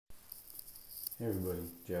Hey everybody,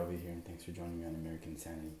 JLV here, and thanks for joining me on American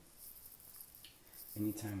Insanity.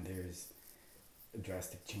 Anytime there's a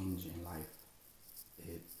drastic change in life,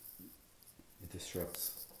 it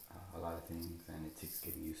disrupts a lot of things, and it takes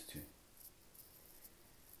getting used to.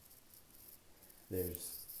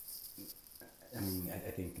 There's, I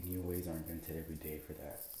think new ways are invented every day for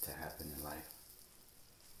that to happen in life.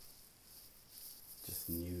 Just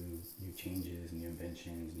new changes, new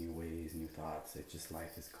inventions, new ways, new thoughts. It's just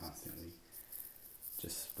life is constantly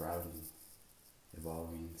just sprouting,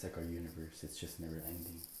 evolving. It's like our universe. It's just never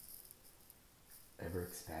ending, ever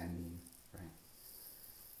expanding, right?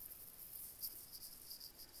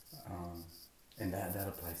 And that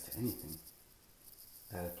applies to anything.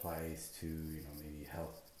 That applies to maybe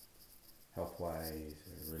health wise,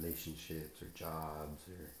 or relationships, or jobs,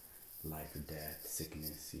 or life or death,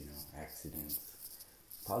 sickness, accidents,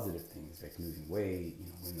 positive things like losing weight,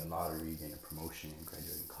 winning the lottery, getting a promotion,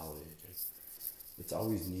 graduating college. It's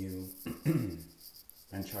always new,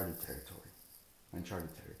 uncharted territory, and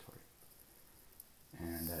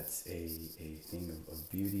that's a thing of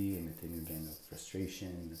beauty, and a thing again of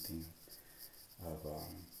frustration, a thing of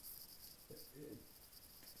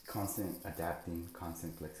constant adapting,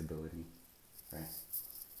 constant flexibility, right?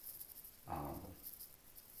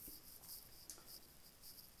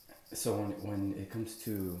 So when it comes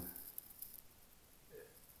to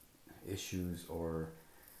issues or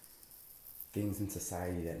things in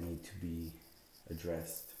society that need to be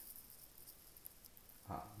addressed,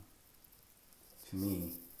 to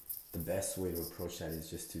me, the best way to approach that is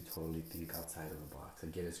just to totally think outside of the box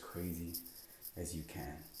and get as crazy as you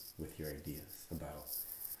can with your ideas about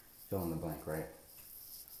fill in the blank, right?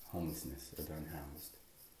 Homelessness, or the unhoused,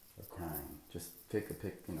 or crime. Just pick,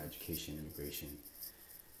 education, immigration.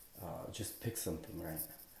 Just pick something, right?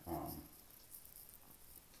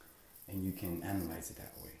 And you can analyze it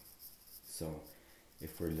that way. So,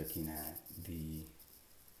 if we're looking at the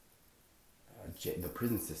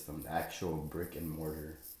prison system, the actual brick and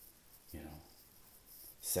mortar,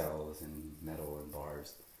 cells and metal and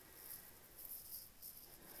bars.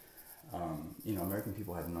 American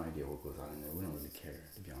people have no idea what goes on in there. We don't really care,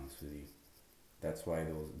 to be honest with you. That's why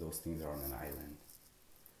those things are on an island.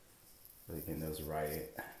 But again, there was a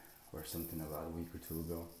riot or something about a week or two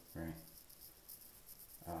ago, right?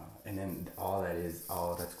 And then all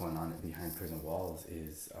that's going on behind prison walls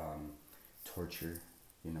is torture.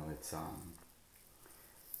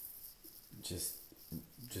 It's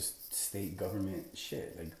just state government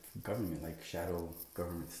shit, like shadow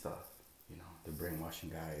government stuff. They're brainwashing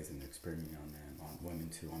guys and they're experimenting on them, on women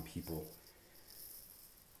too, on people.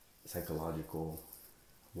 Psychological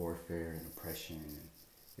warfare and oppression, and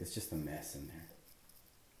it's just a mess in there.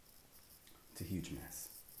 It's a huge mess.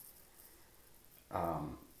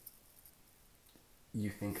 You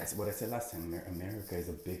think, what I said last time, America is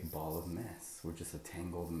a big ball of mess. We're just a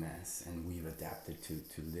tangled mess, and we've adapted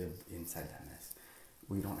to live inside that mess.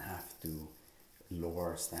 We don't have to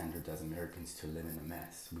lower our standards as Americans to live in a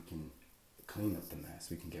mess. We can clean up the mess.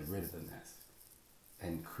 We can get rid of the mess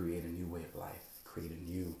and create a new way of life, create a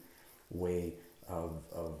new way of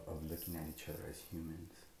looking at each other as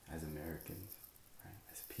humans, as Americans, right?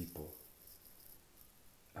 As people.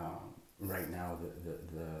 Right now,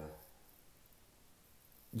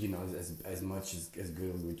 as much as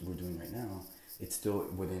good we're doing right now, it's still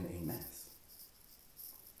within a mess.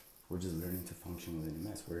 We're just learning to function within a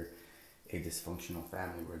mess. We're a dysfunctional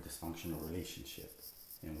family. We're a dysfunctional relationship,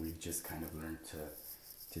 and we've just kind of learned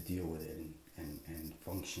to deal with it and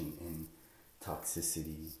function in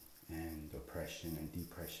toxicity and oppression and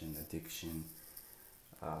depression, addiction.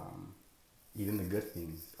 Even the good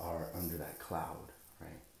things are under that cloud,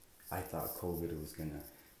 right? I thought COVID was gonna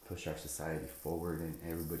push our society forward, and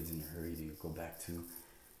everybody's in a hurry to go back to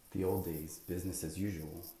the old days, business as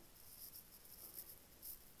usual.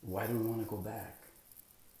 Why do we want to go back?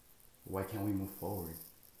 Why can't we move forward?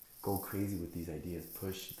 Go crazy with these ideas,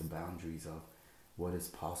 push the boundaries of what is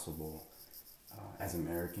possible as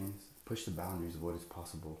Americans, push the boundaries of what is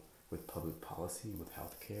possible with public policy, with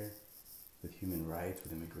healthcare, with human rights,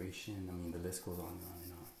 with immigration. The list goes on and on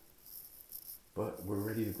and on. But we're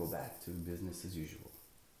ready to go back to business as usual.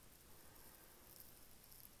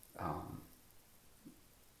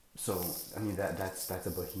 That's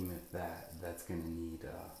a behemoth that's gonna need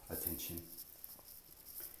attention.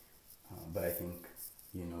 But I think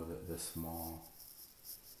the small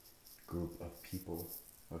group of people,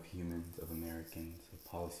 of humans, of Americans, of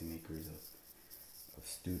policymakers, of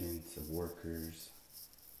students, of workers,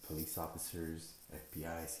 police officers,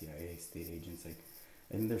 FBI, CIA, state agents,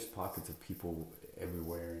 and there's pockets of people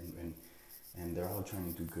everywhere, and they're all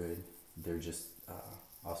trying to do good. They're just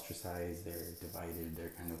ostracized, they're divided,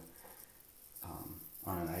 they're kind of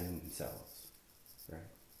on an island themselves, right?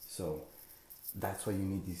 So that's why you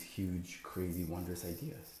need these huge, crazy, wondrous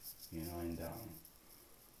ideas, you know. And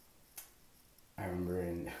I remember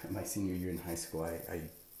in my senior year in high school, I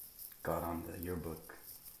got on the yearbook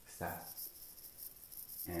staff,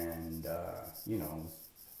 and you know,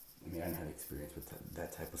 I mean, I didn't have experience with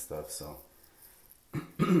that type of stuff, so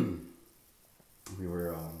we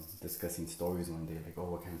were discussing stories one day, like,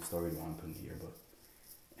 oh, what kind of story do you want to put in the yearbook?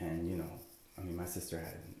 And you know, I mean, my sister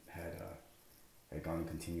had gone in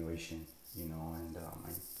continuation, you know, and my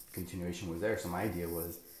continuation was there. So my idea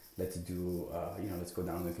was, let's do, let's go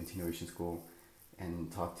down to the continuation school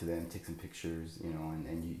and talk to them, take some pictures, you know,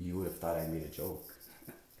 and you would have thought I made a joke.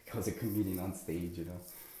 Like I was a comedian on stage, you know.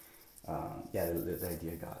 The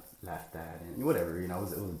idea got laughed at and whatever, you know, it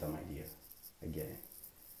was a dumb idea. I get it.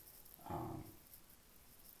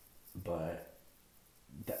 But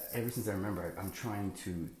ever since I remember, I'm trying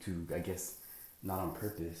to, I guess, not on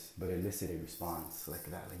purpose, but elicit a response like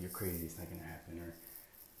that, like, you're crazy, it's not gonna happen, or,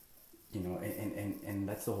 you know, and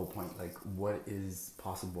that's the whole point. Like, what is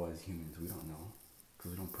possible as humans? We don't know,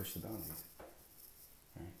 because we don't push the boundaries,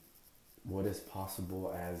 right? What is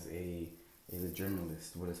possible as a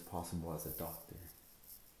journalist? What is possible as a doctor?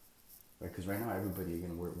 Right? Because right now, everybody,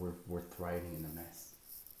 again, we're thriving in the mess.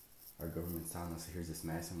 Our government's telling us, here's this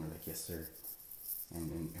mess, and we're like, yes, sir, and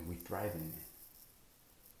we thrive in it.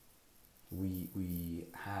 We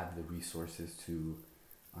have the resources to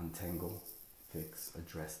untangle, fix,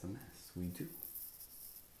 address the mess. We do.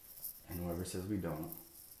 And whoever says we don't,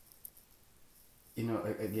 you know,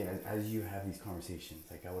 again, as you have these conversations,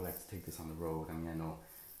 like, I would like to take this on the road. I mean, I know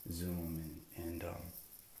Zoom and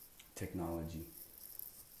technology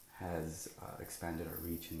has expanded our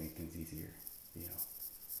reach and made things easier, you know.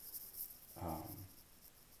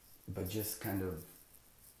 But just kind of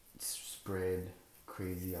spread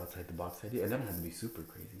crazy outside the box idea. It doesn't have to be super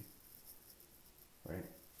crazy, right?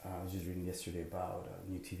 I was just reading yesterday about a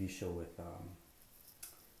new TV show with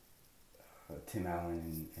Tim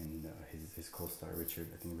Allen and his co-star Richard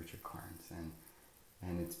Karnes,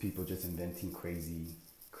 and it's people just inventing crazy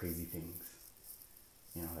things,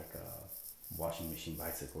 you know, like a washing machine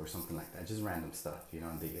bicycle or something like that, just random stuff, you know,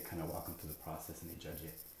 and they kind of walk them through the process and they judge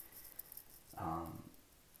it.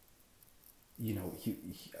 You know,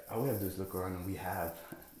 all we have to do is look around, and we have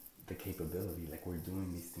the capability, like, we're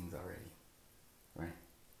doing these things already, right?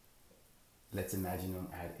 Let's imagine them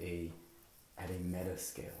at a meta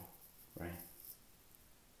scale, right?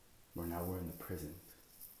 Where now we're in the present,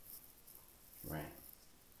 right?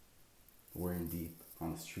 We're in deep,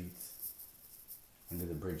 on the streets, under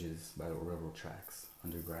the bridges, by the railroad tracks,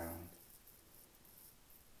 underground.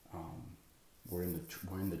 We're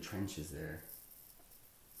in the trenches there,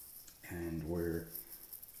 and we're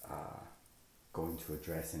going to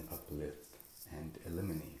address and uplift and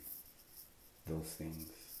eliminate those things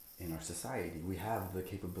in our society. We have the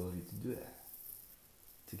capability to do that,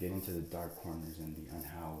 to get into the dark corners and the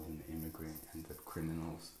unhoused and the immigrant and the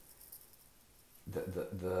criminals,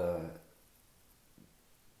 the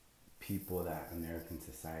people that American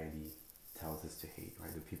society tells us to hate,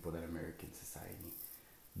 right? The people that American society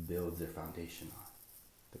builds their foundation on,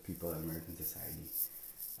 the people that American society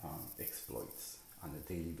exploits on a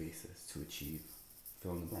daily basis to achieve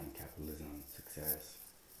fill in the blank, capitalism, success,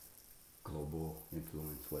 global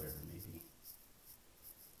influence, whatever it may be.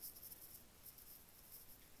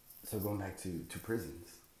 So going back to prisons,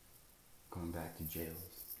 going back to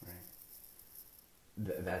jails,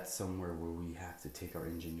 right? That's somewhere where we have to take our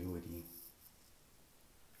ingenuity,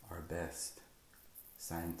 our best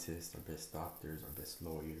scientists, our best doctors, our best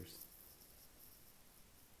lawyers,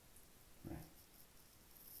 right?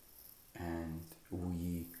 And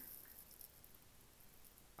we,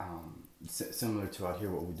 similar to out here,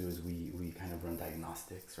 what we do is we kind of run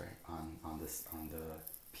diagnostics, right, on the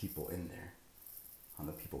people in there, on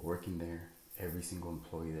the people working there, every single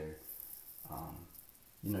employee there.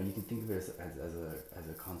 You know, you can think of it as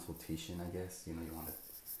a consultation, I guess. You know, you want to,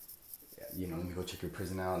 you know, let me go check your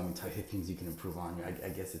prison out, let me tell you things you can improve on. I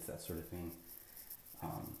guess it's that sort of thing.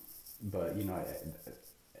 But, you know,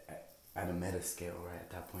 at a meta scale, right, at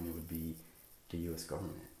that point it would be the U.S.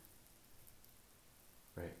 government,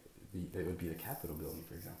 right? It would be the Capitol building,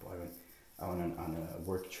 for example. I went on a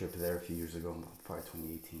work trip there a few years ago, probably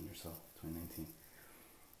 2018 or so, 2019.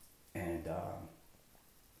 And,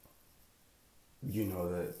 you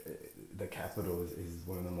know, the Capitol is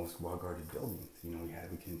one of the most well-guarded buildings. You know,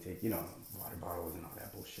 we can take, you know, water bottles and all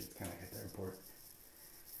that bullshit. It's kind of like at the airport.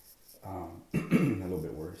 A little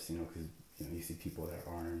bit worse, you know, because, you know, you see people that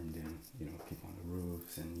are armed and, you know, people on the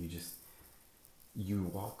roofs, and you just, you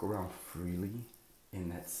walk around freely in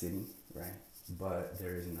that city, right? But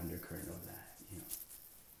there is an undercurrent of that,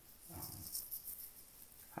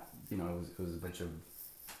 it was a bunch of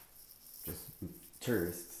just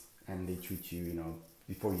tourists, and they treat you,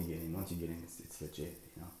 before you get in. Once you get in, it's legit,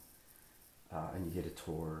 and you get a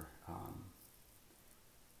tour.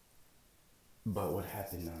 But what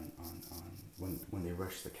happened on when they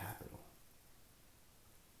rushed the Capitol?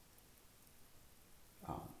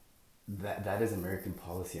 Um, that is American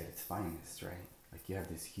policy at its finest, right? Like you have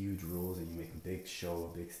these huge rules, and you make a big show,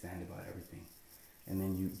 a big stand about everything, and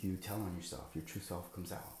then you tell on yourself. Your true self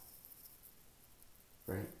comes out,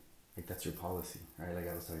 right? Like that's your policy, right? Like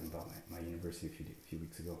I was talking about my university a few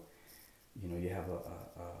weeks ago. You have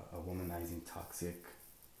a womanizing, toxic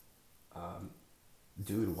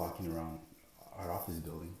dude walking around our office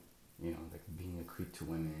building, like being a creep to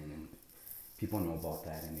women, and people know about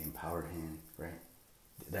that, and they empowered him, right?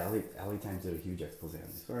 The LA Times did a huge expose on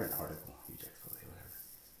this, or an article, huge expose, whatever.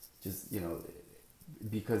 Just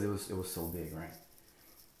because it was so big, right?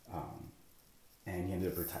 And he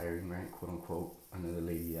ended up retiring, right, quote unquote. Another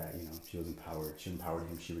lady that she was empowered, she empowered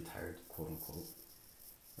him, she retired, quote unquote,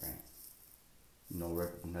 right?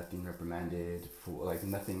 Nothing reprimanded, like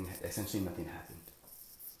nothing. Essentially, nothing happened.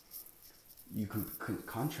 You can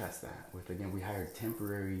contrast that with, again, we hired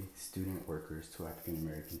temporary student workers, two African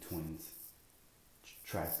American twins,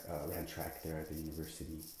 ran track there at the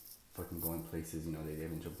university, fucking going places. They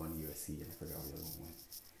ended up going to USC, and I forgot where the other one went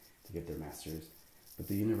to get their masters, but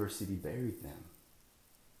the university buried them.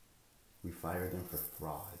 We fired them for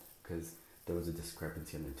fraud because there was a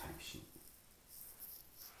discrepancy on their timesheet.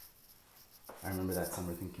 I remember that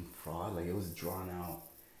summer thinking, fraud, like it was drawn out.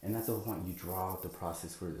 And that's the whole point. You draw out the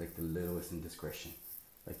process for like the littlest indiscretion.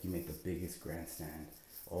 Like you make the biggest grandstand.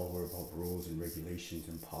 Oh, we're about rules and regulations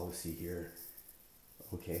and policy here.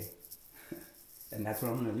 Okay. And that's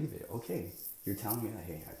where I'm going to leave it. Okay. You're telling me that,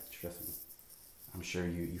 hey, trust me. I'm sure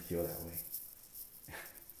you feel that way.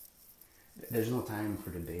 There's no time for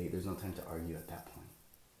debate. There's no time to argue at that point.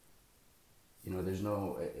 There's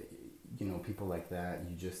no, people like that,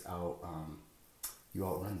 you just you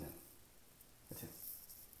outrun them. That's it.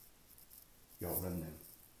 You outrun them.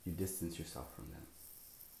 You distance yourself from them.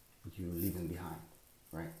 You leave them behind,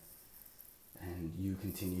 right? And you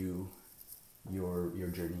continue your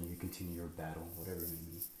journey. You continue your battle, whatever it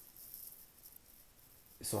may be.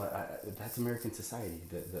 So that's American society.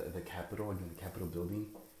 The Capitol, again, the Capitol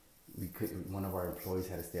building. One of our employees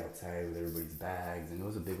had to stay outside with everybody's bags, and it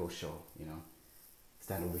was a big old show.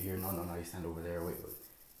 Stand over here. No, you stand over there. Wait.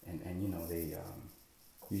 And they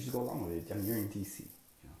you just go along with it. I mean, you're in DC.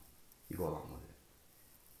 You go along with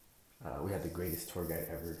it. We had the greatest tour guide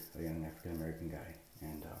ever, a young African American guy,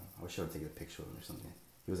 and I wish I would take a picture of him or something.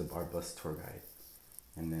 He was a bar bus tour guide,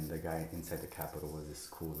 and then the guy inside the Capitol was this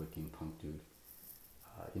cool looking punk dude.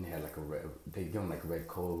 He had like they give him like red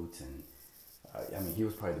coats, and he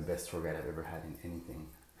was probably the best tour guide I've ever had in anything.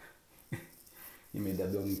 He made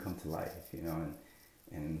that building come to life,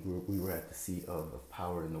 and we were at the seat of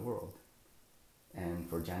power in the world. And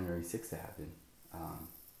for January 6th to happen,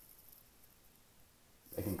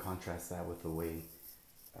 I can contrast that with the way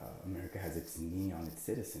America has its knee on its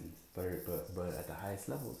citizens, but at the highest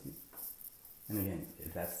levels. And again,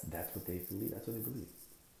 if that's what they believe, that's what they believe.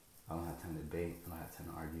 I don't have time to debate. I don't have time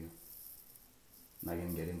to argue. I'm not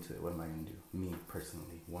gonna get into it. What am I gonna do? Me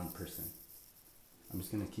personally, one person. I'm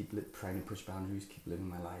just gonna keep trying to push boundaries, keep living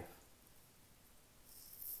my life,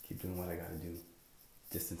 keep doing what I gotta do,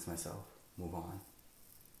 distance myself, move on,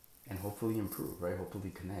 and hopefully improve, right?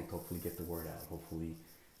 Hopefully connect, hopefully get the word out, hopefully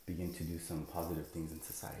begin to do some positive things in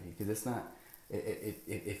society. Because it's not,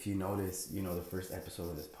 if you notice, the first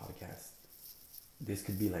episode of this podcast, this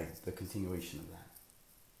could be like the continuation of that.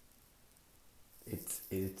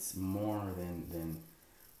 It's more than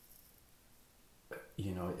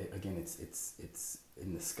again, it's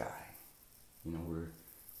in the sky.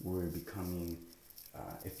 We're becoming,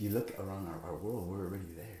 if you look around our world, we're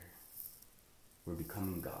already there. We're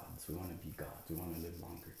becoming gods. We want to be gods. We want to live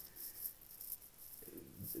longer.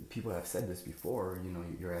 People have said this before,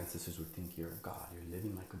 your ancestors would think you're a god. You're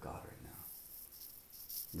living like a god right now.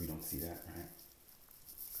 We don't see that, right?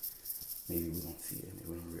 Maybe we don't see it. Maybe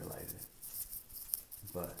we don't realize it.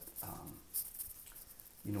 But,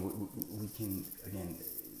 we can, again,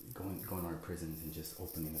 go in our prisons and just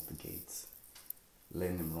opening up the gates,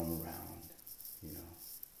 letting them roam around,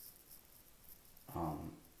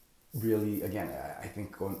 really, again, I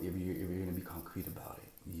think if you're going to be concrete about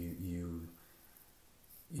it, you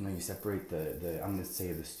separate I'm going to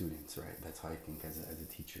say the students, right? That's how I think as a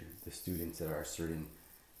teacher, the students that are certain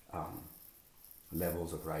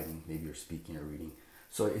levels of writing. Maybe you're speaking or reading.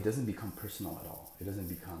 So it doesn't become personal at all. It doesn't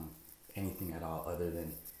become anything at all other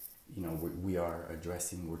than, we are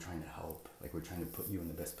addressing, we're trying to help. Like, we're trying to put you in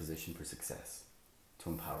the best position for success, to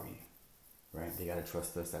empower you, right? They got to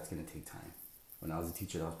trust us. That's going to take time. When I was a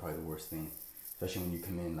teacher, that was probably the worst thing, especially when you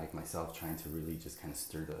come in like myself, trying to really just kind of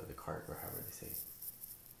stir the cart, or however they say,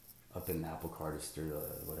 up in the apple cart, or stir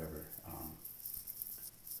the whatever.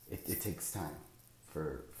 It takes time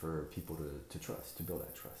for people to trust, to build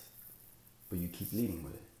that trust. But you keep leading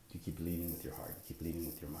with it. You keep leading with your heart. You keep leading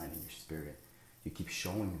with your mind and your spirit. You keep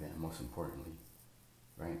showing them, most importantly,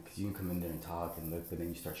 right? Because you can come in there and talk and look, but then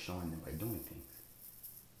you start showing them by doing things.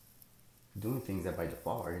 Doing things that by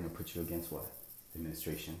default are going to put you against what? The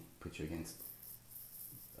administration, put you against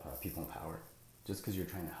people in power, just because you're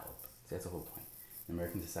trying to help. See, that's the whole point. In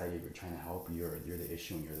American society, if you're trying to help, you're the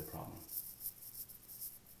issue and you're the problem.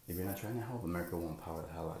 If you're not trying to help, America will empower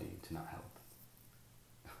the hell out of you to not help.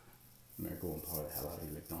 America will empower the hell out of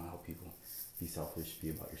you. Like, don't help people. Be selfish. Be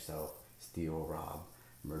about yourself. Steal, rob,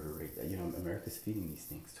 murder, rape. America's feeding these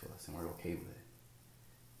things to us, and we're okay with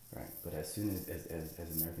it, right? But as soon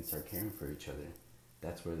as Americans start caring for each other,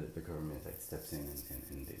 that's where the government like steps in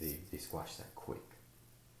and they squash that quick.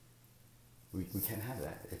 We can't have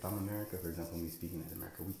that. If I'm America, for example, me speaking as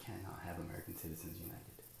America, we cannot have American citizens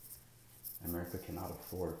united. America cannot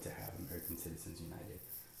afford to have American citizens united.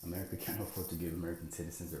 America can't afford to give American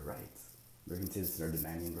citizens their rights. American citizens are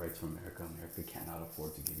demanding rights from America. America cannot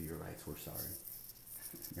afford to give you your rights. We're sorry.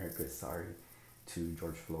 America is sorry to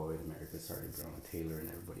George Floyd. America is sorry to Breonna Taylor and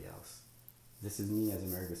everybody else. This is me as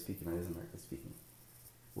America speaking. That is America speaking.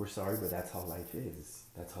 We're sorry, but that's how life is.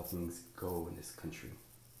 That's how things go in this country.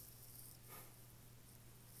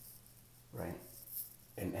 Right?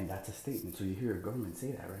 And that's a statement. So you hear a government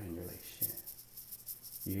say that, right? And you're like, shit.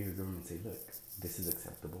 You hear a government say, look, this is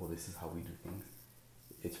acceptable. This is how we do things.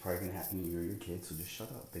 It's probably going to happen to you or your kids, so just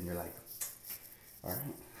shut up. And you're like, all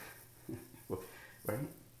right. Well, right?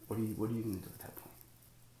 What are you going to do at that point?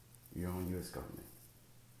 Your own U.S. government.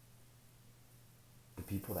 The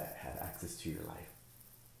people that have access to your life,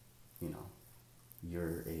 you're not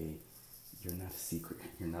a secret.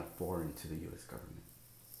 You're not foreign to the U.S. government.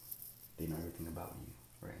 They know everything about you,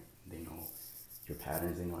 right? They know your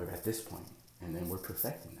patterns. They know it at this point. And then we're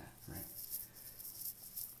perfecting that, right?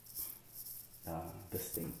 The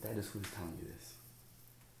state, that is who's telling you this.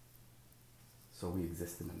 So we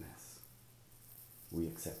exist in a mess. We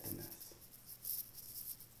accept the mess.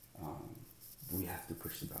 We have to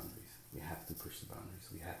push the boundaries. We have to push the boundaries.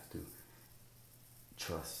 We have to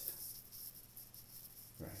trust,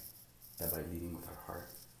 right? That by leading with our heart,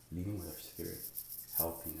 leading with our spirit,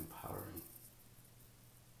 helping, empowering.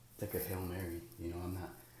 It's like a Hail Mary,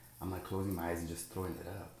 I'm not closing my eyes and just throwing it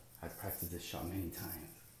up. I've practiced this shot many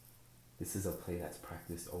times. This is a play that's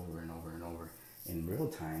practiced over and over and over. In real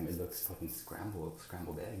time, it looks fucking scrambled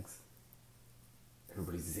eggs.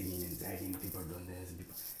 Everybody's zigging and zagging, people are doing this,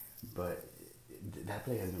 but that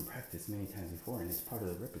play has been practiced many times before, and it's part of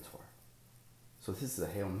the repertoire. So this is a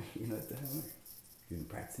Hail Mary, it's a Hail Mary. You've been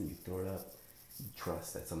practicing, you throw it up, you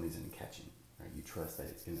trust that somebody's gonna catch it, right? You trust that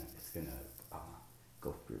it's gonna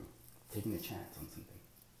go through. Taking a chance on something,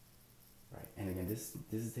 right? And again, this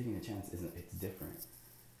is taking a chance. It's different,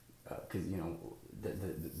 because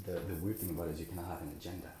the weird thing about it is you cannot have an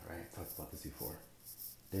agenda, right? I talked about this before.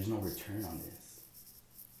 There's no return on this,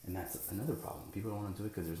 and that's another problem. People don't want to do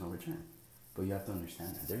it because there's no return. But you have to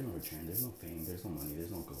understand that there's no return. There's no fame. There's no money.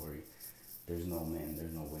 There's no glory. There's no men.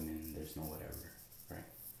 There's no women. There's no whatever, right?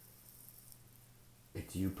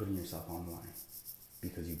 It's you putting yourself on the line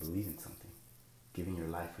because you believe in something. Giving your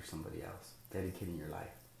life for somebody else, dedicating your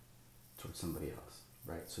life towards somebody else,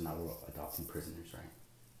 right? So now we're adopting prisoners, right?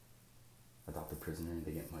 Adopt a prisoner and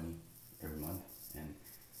they get money every month. And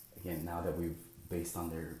again, now that we've, based on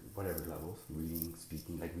their whatever levels, reading,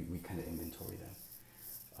 speaking, like we kind of inventory them.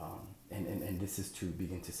 And this is to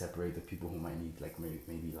begin to separate the people who might need like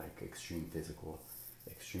maybe like extreme physical,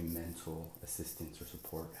 extreme mental assistance or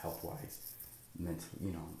support, health-wise,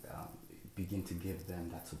 begin to give them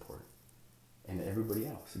that support. And everybody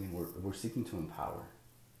else. We're seeking to empower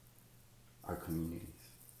our communities,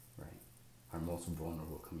 right? Our most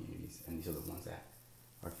vulnerable communities, and these are the ones that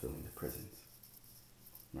are filling the prisons,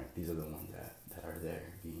 right? These are the ones that are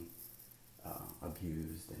there being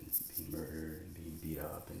abused and being murdered and being beat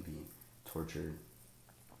up and being tortured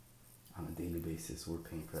on a daily basis. We're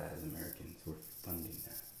paying for that as Americans. We're funding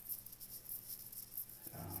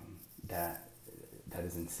that. That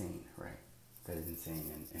is insane, right? That is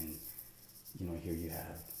insane, and here you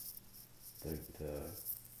have the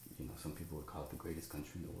some people would call it the greatest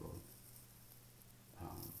country in the world.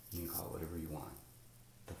 You can call it whatever you want,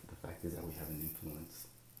 the fact is that we have an influence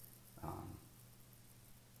um,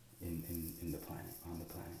 in the planet, on the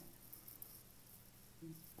planet.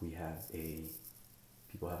 We have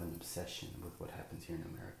people have an obsession with what happens here in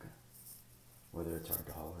America, whether it's our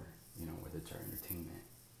dollar, whether it's our entertainment,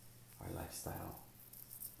 our lifestyle.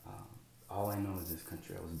 All I know is this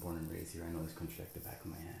country. I was born and raised here. I know this country like the back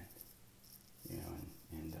of my hand,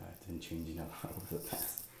 and it's been changing a lot over the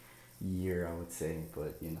past year, I would say,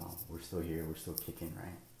 but we're still here, we're still kicking,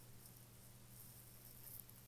 right?